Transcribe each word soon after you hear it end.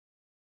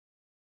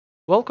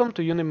Welcome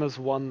to Unimus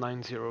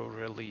 1.90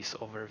 release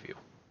overview.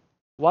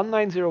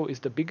 1.90 is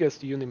the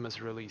biggest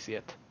Unimus release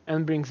yet,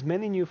 and brings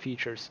many new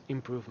features,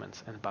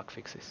 improvements, and bug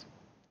fixes.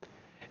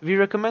 We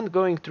recommend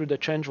going through the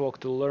changelog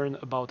to learn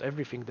about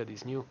everything that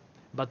is new,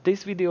 but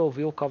this video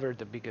will cover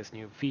the biggest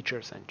new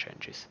features and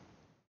changes.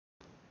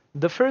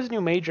 The first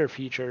new major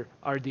feature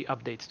are the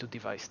updates to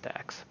device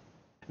tags.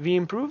 We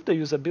improved the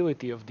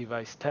usability of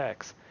device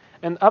tags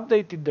and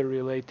updated the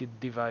related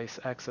device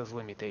access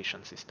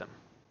limitation system.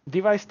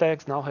 Device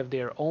tags now have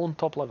their own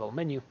top-level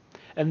menu,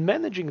 and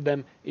managing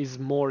them is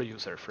more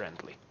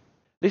user-friendly.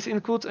 This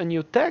includes a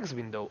new tags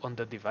window on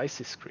the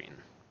devices screen.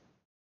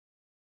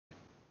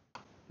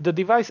 The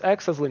device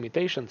access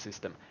limitation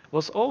system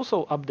was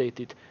also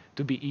updated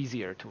to be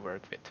easier to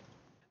work with.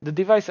 The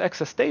device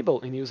access table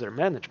in user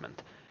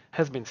management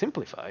has been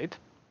simplified,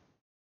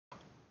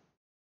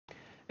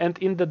 and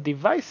in the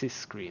devices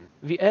screen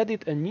we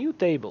added a new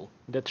table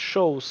that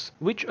shows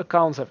which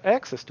accounts have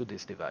access to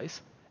this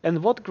device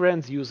and what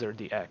grants user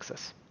the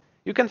access.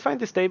 You can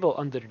find this table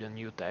under the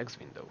new tags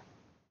window.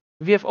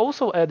 We have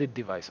also added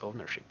device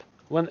ownership.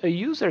 When a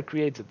user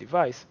creates a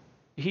device,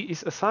 he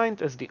is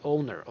assigned as the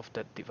owner of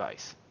that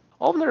device.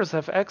 Owners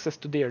have access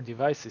to their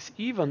devices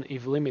even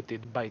if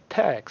limited by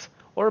tags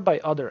or by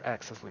other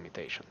access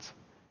limitations.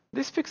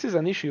 This fixes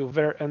an issue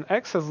where an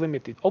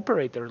access-limited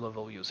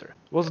operator-level user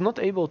was not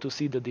able to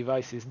see the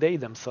devices they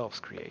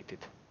themselves created.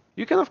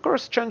 You can of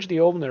course change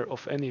the owner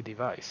of any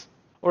device,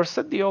 or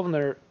set the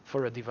owner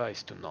for a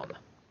device to none.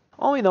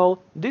 All in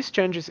all, these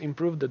changes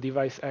improve the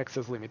device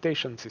access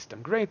limitation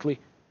system greatly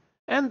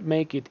and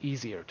make it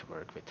easier to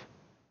work with.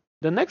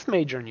 The next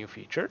major new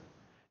feature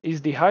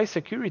is the high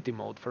security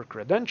mode for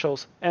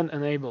credentials and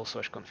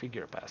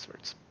enable/configure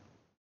passwords.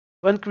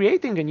 When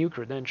creating a new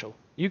credential,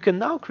 you can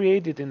now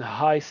create it in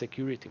high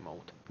security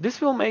mode. This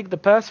will make the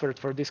password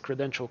for this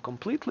credential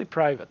completely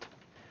private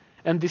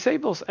and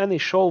disables any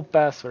show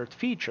password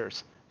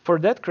features for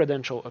that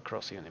credential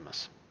across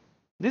Unimus.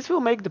 This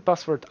will make the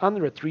password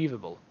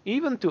unretrievable,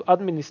 even to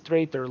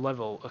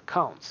administrator-level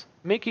accounts,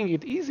 making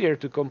it easier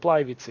to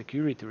comply with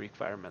security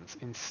requirements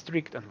in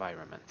strict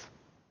environments.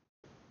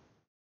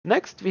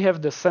 Next, we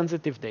have the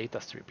sensitive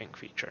data stripping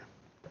feature.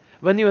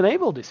 When you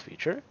enable this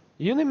feature,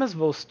 Unimus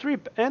will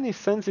strip any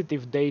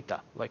sensitive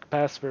data, like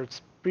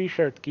passwords,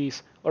 pre-shared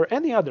keys, or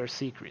any other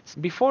secrets,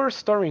 before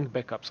storing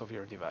backups of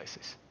your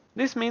devices.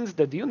 This means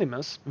that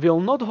Unimus will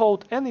not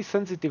hold any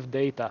sensitive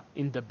data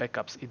in the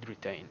backups it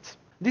retains.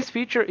 This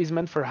feature is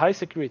meant for high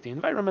security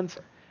environments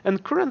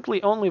and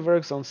currently only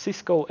works on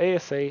Cisco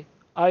ASA,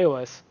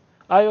 iOS,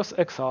 iOS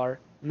XR,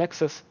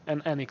 Nexus,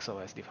 and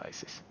NXOS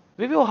devices.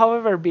 We will,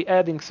 however, be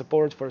adding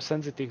support for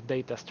sensitive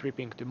data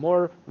stripping to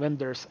more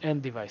vendors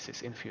and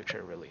devices in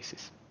future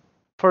releases.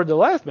 For the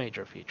last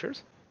major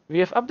features, we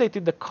have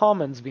updated the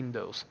comments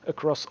windows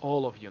across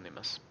all of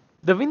Unimus.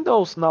 The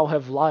windows now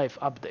have live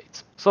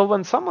updates, so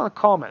when someone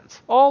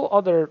comments, all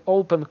other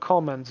open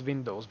comments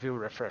windows will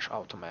refresh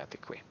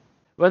automatically.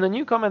 When a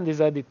new comment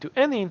is added to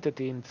any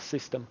entity in the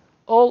system,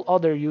 all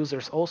other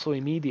users also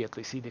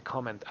immediately see the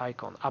comment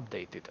icon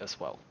updated as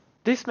well.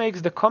 This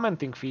makes the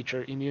commenting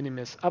feature in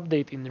Unimus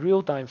update in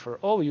real time for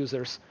all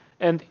users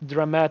and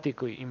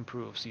dramatically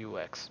improves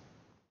UX.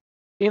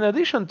 In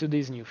addition to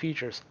these new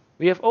features,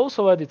 we have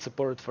also added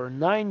support for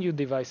 9 new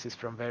devices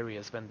from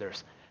various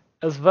vendors,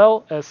 as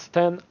well as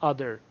 10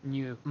 other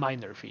new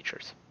minor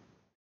features.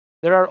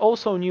 There are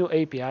also new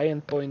API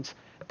endpoints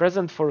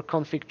present for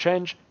config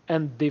change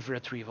and div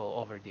retrieval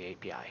over the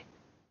API.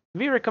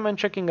 We recommend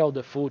checking out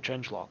the full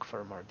changelog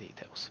for more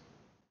details.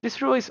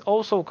 This release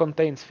also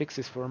contains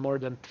fixes for more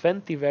than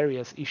 20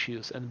 various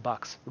issues and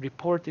bugs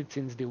reported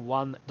since the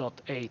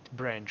 1.8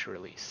 branch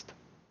released.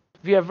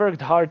 We have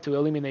worked hard to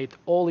eliminate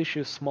all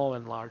issues small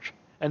and large,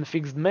 and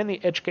fixed many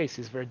edge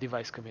cases where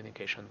device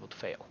communication would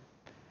fail.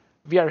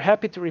 We are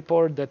happy to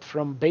report that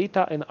from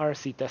beta and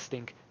RC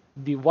testing,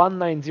 the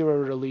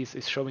 1.90 release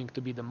is showing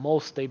to be the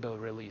most stable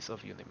release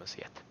of Unimus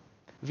yet.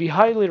 We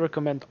highly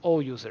recommend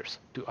all users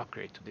to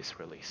upgrade to this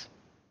release.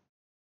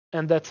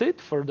 And that's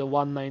it for the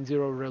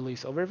 1.90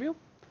 release overview.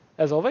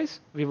 As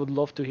always, we would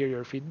love to hear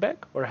your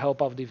feedback or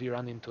help out if you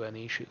run into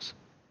any issues.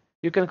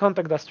 You can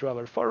contact us through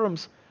our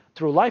forums,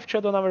 through live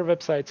chat on our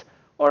websites,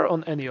 or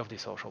on any of the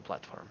social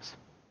platforms.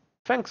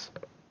 Thanks!